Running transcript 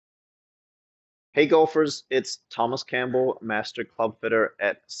Hey golfers, it's Thomas Campbell, Master Club Fitter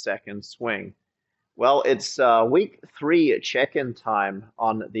at Second Swing. Well, it's week three check-in time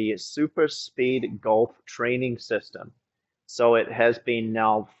on the SuperSpeed Golf Training System. So it has been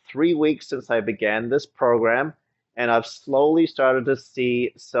now 3 weeks since I began this program, and I've slowly started to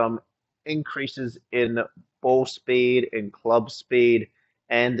see some increases in ball speed, in club speed,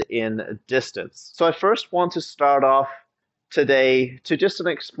 and in distance. So I first want to start off today to just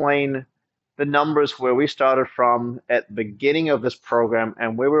explain the numbers where we started from at the beginning of this program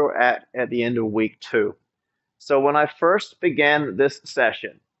and where we were at the end of week two. So when I first began this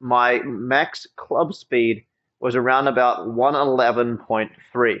session, my max club speed was around about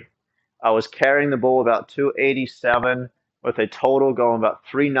 111.3. I was carrying the ball about 287 with a total going about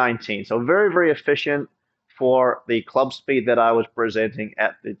 319. So very, very efficient for the club speed that I was presenting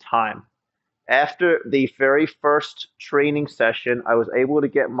at the time. After the very first training session, I was able to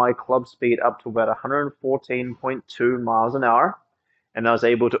get my club speed up to about 114.2 miles an hour, and I was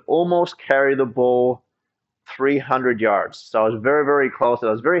able to almost carry the ball 300 yards. So I was very, very close, and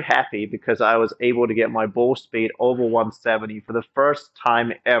I was very happy because I was able to get my ball speed over 170 for the first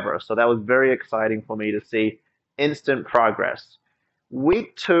time ever. So that was very exciting for me to see instant progress.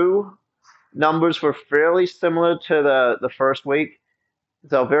 Week two numbers were fairly similar to the first week.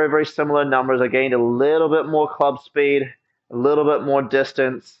 So very, very similar numbers. I gained a little bit more club speed, a little bit more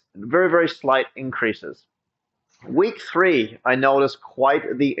distance, very, very slight increases. Week three, I noticed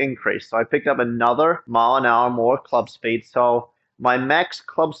quite the increase. So I picked up another mile an hour more club speed. So my max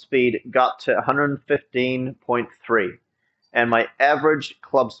club speed got to 115.3, and my average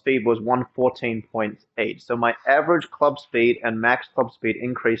club speed was 114.8. So my average club speed and max club speed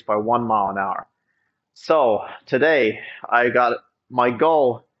increased by 1 mile an hour. So today I got my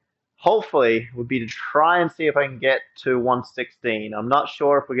goal, hopefully, would be to try and see if I can get to 116. I'm not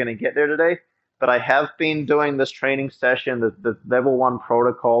sure if we're going to get there today, but I have been doing this training session, the level one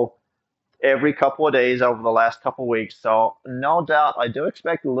protocol, every couple of days over the last couple of weeks. So no doubt I do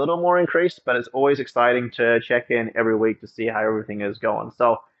expect a little more increase, but it's always exciting to check in every week to see how everything is going.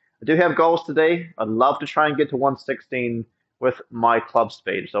 So I do have goals today. I'd love to try and get to 116 with my club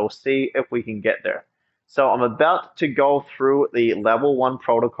speed. So we'll see if we can get there. So I'm about to go through the level one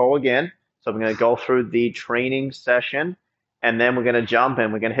protocol again. So I'm going to go through the training session, and then we're going to jump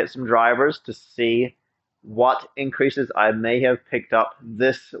in. We're going to hit some drivers to see what increases I may have picked up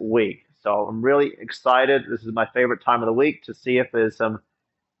this week. So I'm really excited. This is my favorite time of the week to see if there's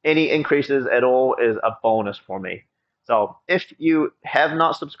any increases at all is a bonus for me. So if you have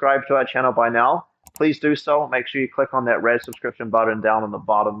not subscribed to our channel by now, please do so. Make sure you click on that red subscription button down on the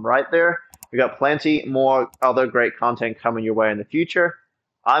bottom right there. We got plenty more other great content coming your way in the future.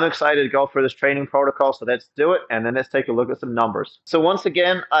 I'm excited to go through this training protocol, so let's do it, and then let's take a look at some numbers. So once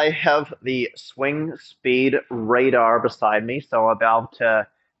again, I have the swing speed radar beside me, so I'm about to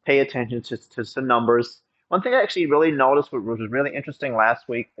pay attention to some numbers. One thing I actually really noticed, which was really interesting last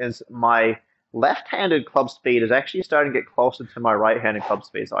week, is my left-handed club speed is actually starting to get closer to my right-handed club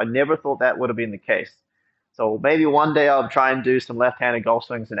speed, so I never thought that would have been the case. So maybe one day I'll try and do some left-handed golf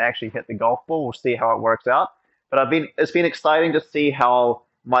swings and actually hit the golf ball. We'll see how it works out. But it's been exciting to see how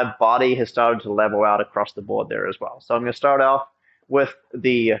my body has started to level out across the board there as well. So I'm going to start off with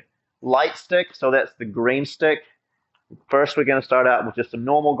the light stick. So that's the green stick. First, we're going to start out with just some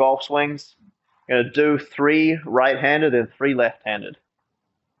normal golf swings. I'm going to do 3 right-handed and 3 left-handed.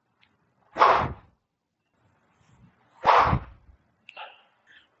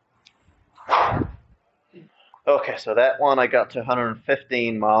 Okay, so that one I got to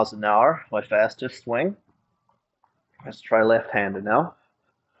 115 miles an hour, my fastest swing. Let's try left-handed now.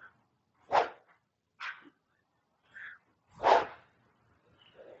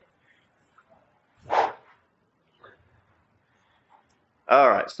 All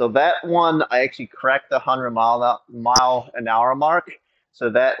right, so that one I actually cracked the 100 mile an hour mark. So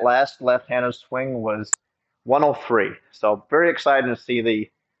that last left-handed swing was 103. So very excited to see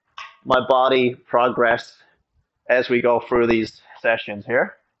my body progress as we go through these sessions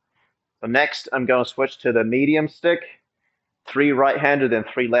here. So next, I'm going to switch to the medium stick, 3 right-handed and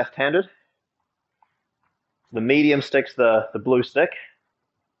 3 left-handed. The medium stick's the blue stick.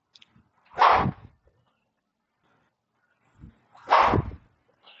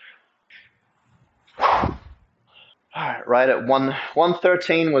 All right, right at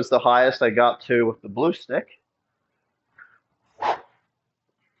 113 was the highest I got to with the blue stick.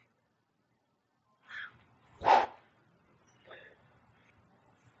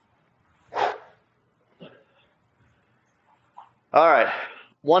 All right,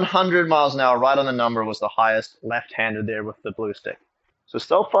 100 miles an hour, right on the number, was the highest left-handed there with the blue stick.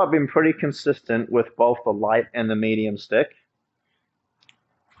 So far I've been pretty consistent with both the light and the medium stick.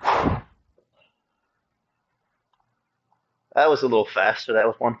 That was a little faster. That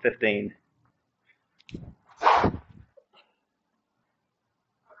was 115.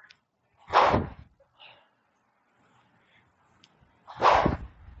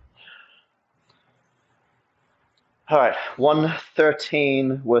 All right,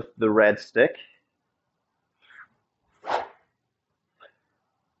 113 with the red stick.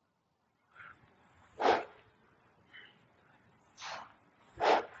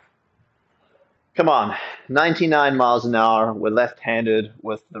 Come on, 99 miles an hour with left-handed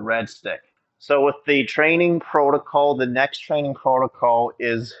with the red stick. So with the training protocol, the next training protocol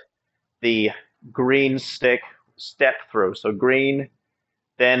is the green stick step through. So green,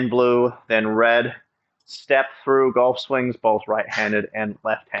 then blue, then red. Step through golf swings, both right-handed and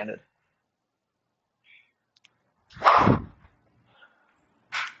left-handed.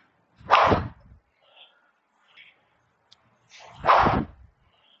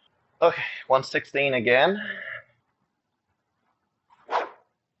 Okay, 116 again.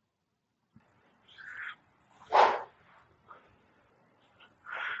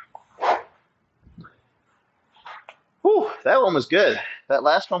 Whew, that one was good. That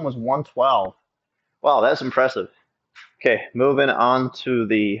last one was 112. Wow, that's impressive. Okay, moving on to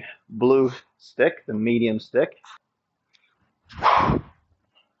the blue stick, the medium stick.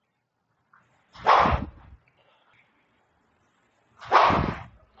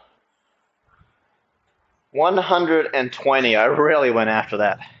 $120. I really went after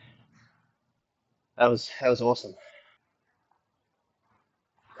that. That was awesome.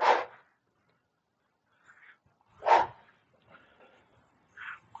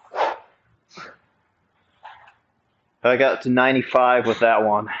 I got to 95 with that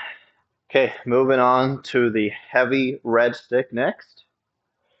one. Okay, moving on to the heavy red stick next.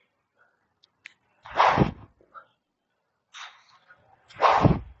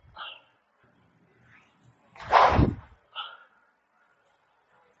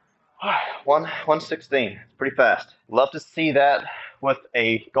 One 116, pretty fast. Love to see that with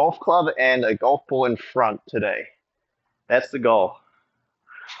a golf club and a golf ball in front today. That's the goal.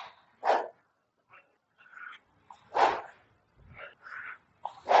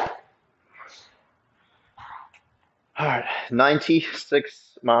 All right,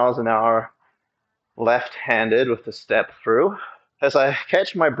 96 miles an hour left-handed with the step through. As I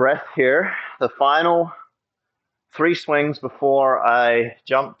catch my breath here, the final 3 swings before I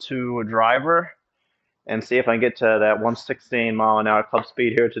jump to a driver and see if I can get to that 116 mile an hour club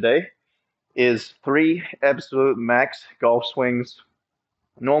speed here today is 3 absolute max golf swings,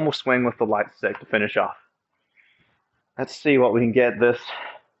 normal swing with the light stick to finish off. Let's see what we can get this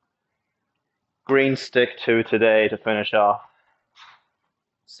green stick to today to finish off.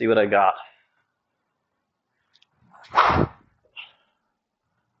 See what I got.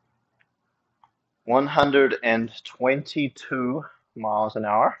 $122 miles an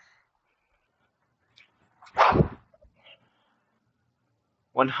hour.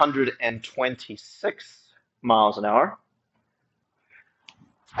 126 miles an hour.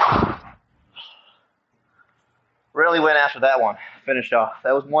 Really went after that one. Finished off.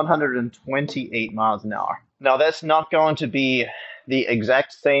 That was 128 miles an hour. Now that's not going to be the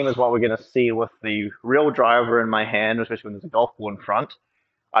exact same as what we're going to see with the real driver in my hand, especially when there's a golf ball in front.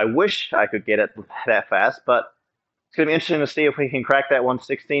 I wish I could get it that fast, but it's going to be interesting to see if we can crack that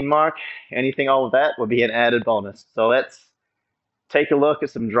 116 mark. Anything over that would be an added bonus. So let's take a look at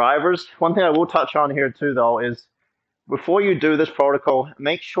some drivers. One thing I will touch on here too, though, is before you do this protocol,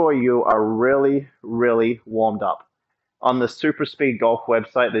 make sure you are really, really warmed up. On the SuperSpeed Golf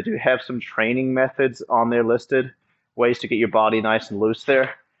website, they do have some training methods on there listed, ways to get your body nice and loose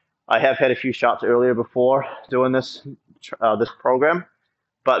there. I have had a few shots earlier before doing this program,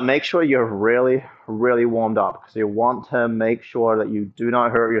 but make sure you're really, really warmed up because you want to make sure that you do not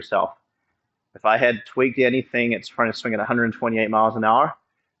hurt yourself. If I had tweaked anything, it's trying to swing at 128 miles an hour.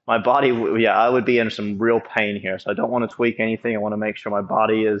 My body, yeah, I would be in some real pain here. So I don't want to tweak anything. I want to make sure my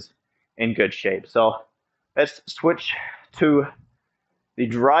body is in good shape. So let's switch to the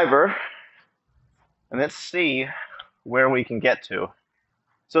driver and let's see where we can get to.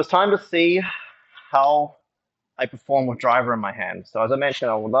 So it's time to see how I perform with driver in my hand. So as I mentioned,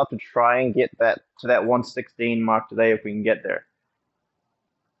 I would love to try and get that to that 116 mark today if we can get there.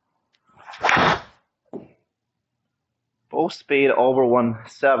 Full speed over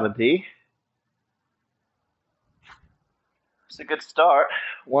 170. It's a good start.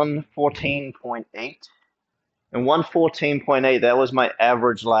 114.8. And 114.8, that was my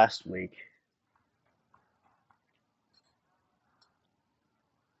average last week.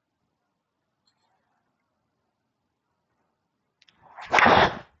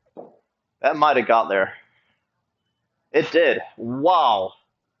 That might have got there. It did. Wow.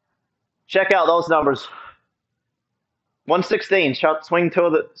 Check out those numbers. 116, shot swing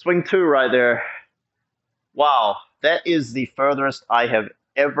two right there. Wow, that is the furthest I have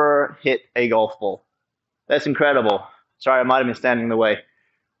ever hit a golf ball. That's incredible. Sorry, I might have been standing in the way.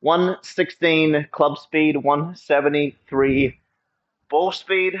 116 club speed, 173 ball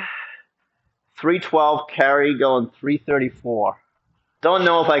speed, 312 carry, going 334. Don't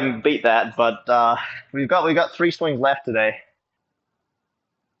know if I can beat that, but we've got 3 swings left today.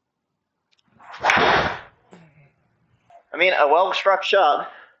 I mean, a well-struck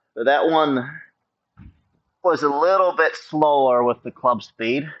shot, but that one was a little bit slower with the club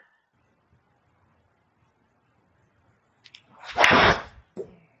speed.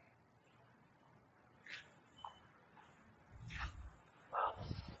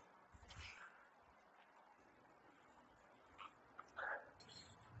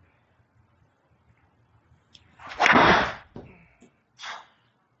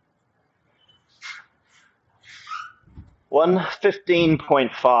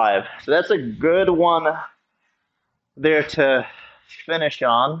 $115.5. So that's a good one there to finish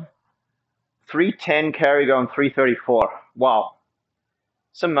on. 310 carry going 334. Wow.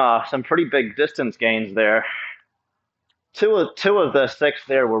 Some pretty big distance gains there. Two of the 6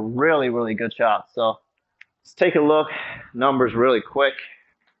 there were really, really good shots. So let's take a look. Numbers really quick.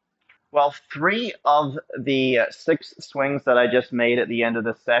 Well, 3 of the 6 swings that I just made at the end of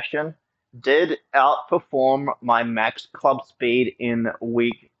the session did outperform my max club speed in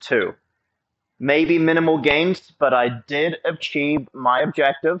week 2. Maybe minimal gains, but I did achieve my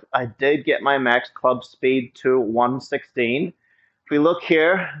objective. I did get my max club speed to 116. If we look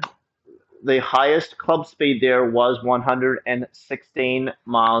here, the highest club speed there was 116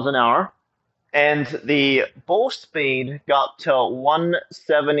 miles an hour. And the ball speed got to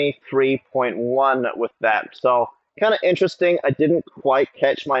 173.1 with that. So kind of interesting. I didn't quite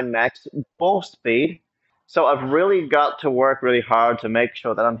catch my max ball speed. So I've really got to work really hard to make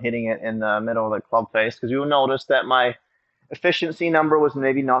sure that I'm hitting it in the middle of the club face, because you'll notice that my efficiency number was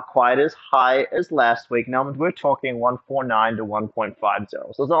maybe not quite as high as last week. Now we're talking 149 to 1.50.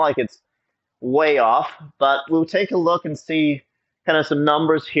 So it's not like it's way off, but we'll take a look and see kind of some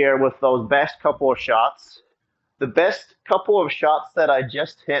numbers here with those best couple of shots. The best couple of shots that I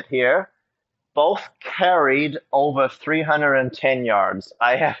just hit here both carried over 310 yards.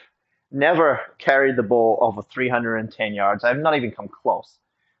 I have never carried the ball over 310 yards. I've not even come close.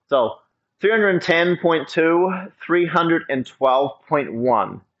 So 310.2,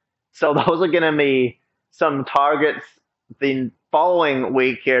 312.1. So those are going to be some targets the following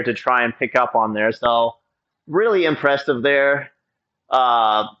week here to try and pick up on there. So really impressive there.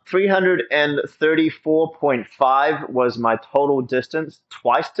 334.5 was my total distance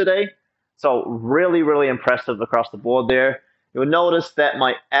twice today. So really, really impressive across the board there. You'll notice that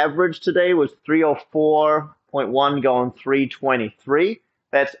my average today was 304.1 going 323.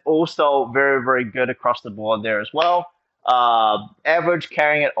 That's also very, very good across the board there as well. Average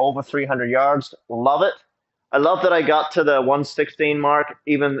carrying it over 300 yards. Love it. I love that I got to the 116 mark,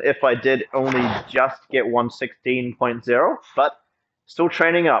 even if I did only just get 116.0, but still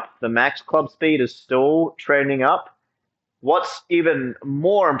training up. The max club speed is still training up. What's even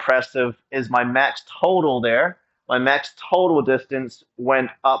more impressive is my max total there. My max total distance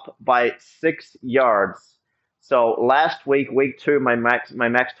went up by 6 yards. So last week, week 2, my max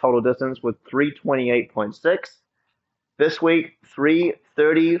total distance was 328.6. This week,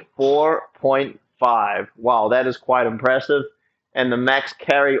 334.5. Wow, that is quite impressive. And the max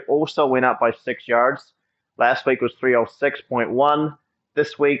carry also went up by 6 yards. Last week was 306.1.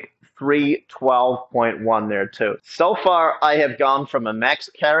 This week, 312.1 there too. So far, I have gone from a max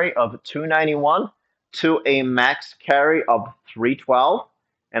carry of 291 to a max carry of 312.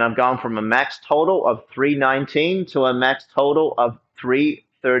 And I've gone from a max total of 319 to a max total of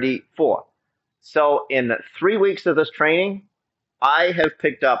 334. So in 3 weeks of this training, I have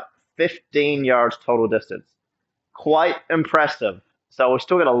picked up 15 yards total distance. Quite impressive. So we've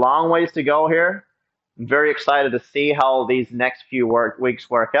still got a long ways to go here. I'm very excited to see how these next few weeks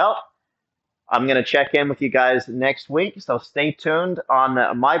work out. I'm going to check in with you guys next week, so stay tuned on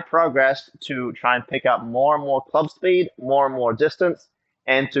my progress to try and pick up more and more club speed, more and more distance,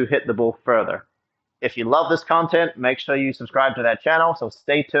 and to hit the ball further. If you love this content, make sure you subscribe to that channel, so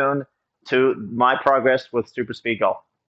stay tuned to my progress with SuperSpeed Golf.